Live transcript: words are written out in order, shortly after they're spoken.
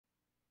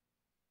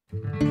What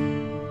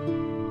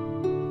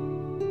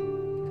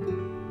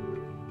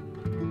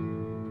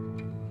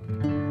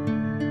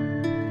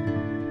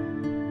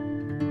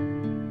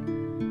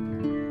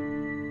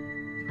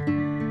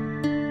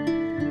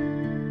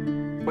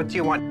do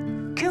you want?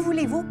 Que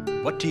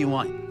voulez-vous? What do you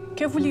want?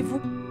 Que voulez-vous?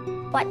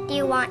 What do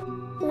you want?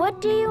 What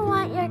do you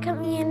want your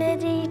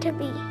community to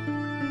be?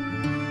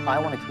 I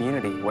want a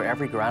community where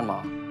every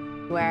grandma,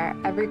 where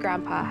every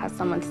grandpa has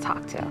someone to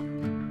talk to.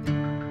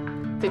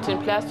 C'est une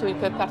place où ils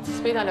peuvent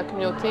participer dans la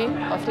communauté,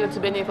 offrir du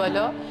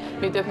bénévolat,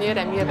 mais devenir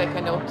amis avec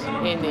un autre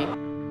aîné.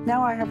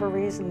 Now I have a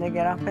reason to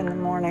get up in the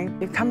morning.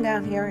 You come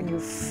down here and you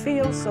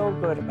feel so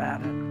good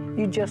about it.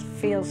 You just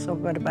feel so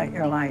good about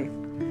your life.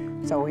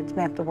 So it's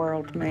meant the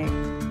world to me.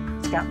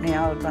 It's got me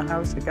out of the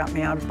house. It got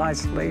me out of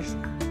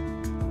isolation.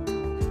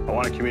 I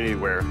want a community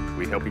where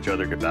we help each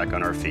other get back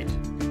on our feet.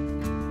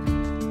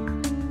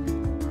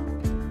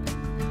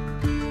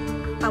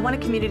 I want a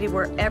community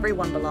where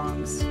everyone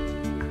belongs.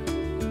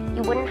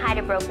 You wouldn't hide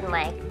a broken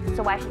leg,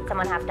 so why should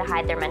someone have to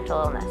hide their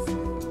mental illness?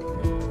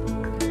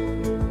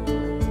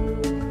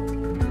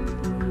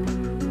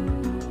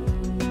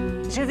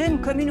 Je veux une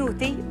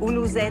communauté où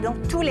nous aidons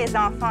tous les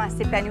enfants à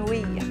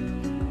s'épanouir.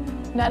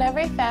 Not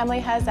every family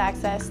has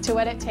access to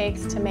what it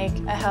takes to make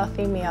a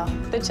healthy meal.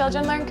 The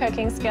children learn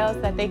cooking skills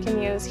that they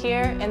can use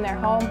here in their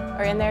home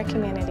or in their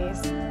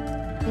communities.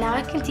 Now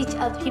I can teach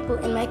other people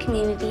in my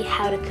community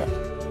how to cook.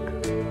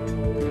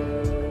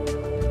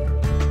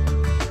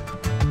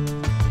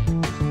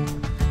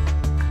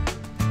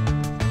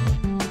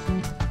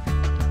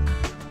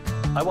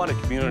 I want a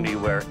community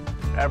where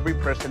every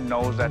person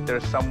knows that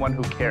there's someone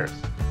who cares,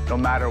 no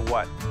matter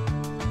what.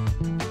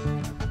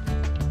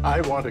 I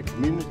want a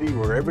community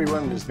where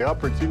everyone has the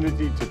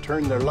opportunity to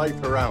turn their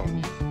life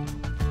around.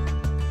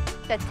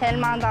 Il y a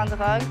tellement dans la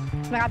drogue.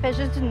 Je me rappelle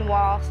juste du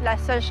noir. C'est la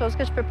seule chose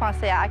que je peux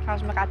penser à quand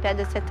je me rappelle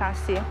de ces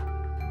temps-ci.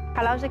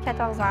 À l'âge de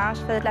 14 ans,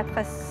 je faisais de la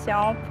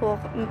prostitution pour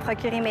me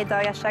procurer mes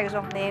drogues à chaque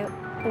journée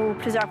ou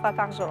plusieurs fois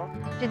par jour.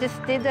 J'ai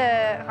décidé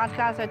de rentrer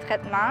dans un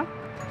traitement.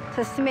 Ça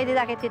a aussi m'aider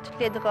d'arrêter toutes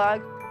les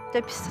drogues.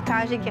 Depuis ce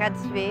temps, j'ai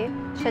gradué.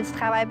 Je fais du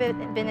travail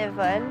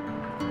bénévole.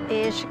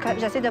 Et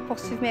j'essaie de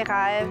poursuivre mes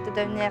rêves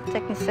de devenir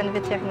technicienne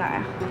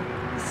vétérinaire.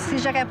 Si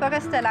j'aurais pas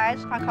resté là,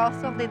 je serais encore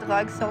sur des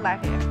drogues sur la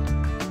rue.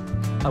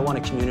 I want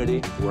a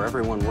community where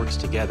everyone works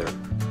together.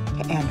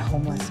 To end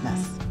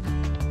homelessness.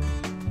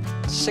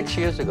 6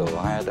 years ago,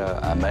 I had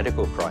a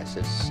medical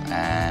crisis,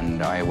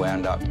 and I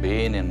wound up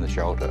being in the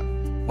shelter.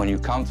 When you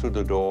come through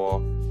the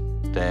door,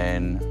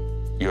 then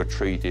you're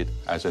treated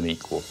as an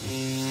equal.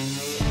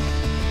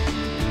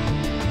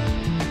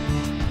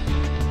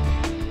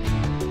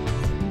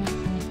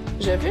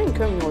 Je veux une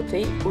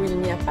communauté où il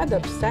n'y a pas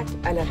d'obstacle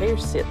à la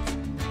réussite.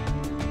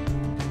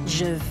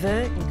 Je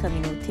veux une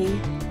communauté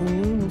où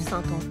nous nous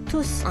sentons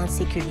tous en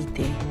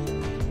sécurité.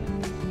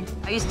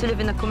 I used to live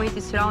in a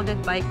community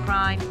surrounded by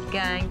crime,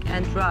 gang,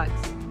 and drugs.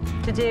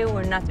 Today,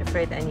 we're not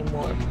afraid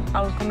anymore.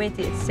 Our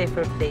community is a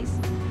safer place.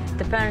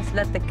 The parents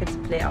let the kids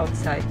play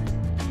outside.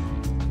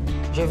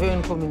 Je veux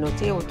une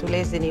communauté où tous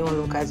les aînés ont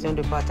l'occasion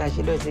de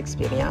partager leurs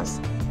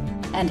expériences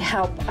and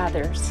help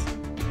others.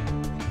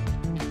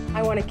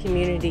 I want a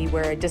community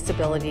where a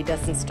disability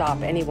doesn't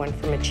stop anyone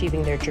from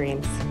achieving their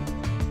dreams.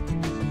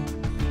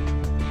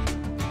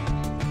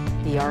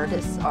 The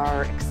artists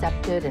are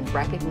accepted and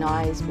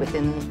recognized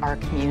within our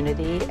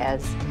community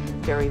as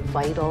very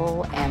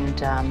vital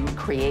and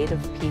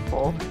creative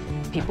people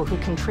who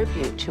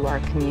contribute to our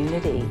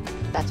community.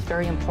 That's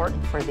very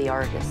important for the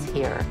artists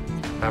here.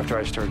 After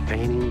I started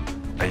painting,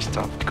 I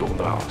stopped going to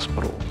the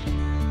hospital.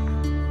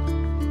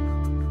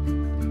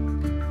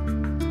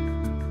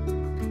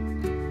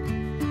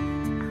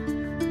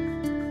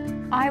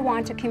 I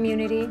want a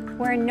community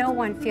where no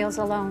one feels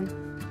alone.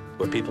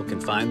 Where people can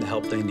find the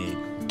help they need.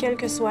 Quel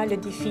que soit le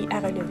défi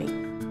à relever.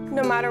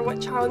 No matter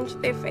what challenge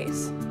they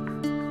face.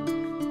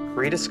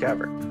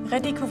 Rediscover.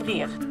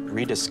 Redécouvrir.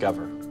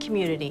 Rediscover.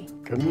 Community.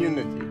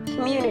 Community.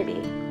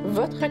 Community.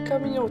 Votre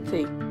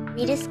communauté.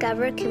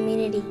 Rediscover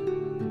community.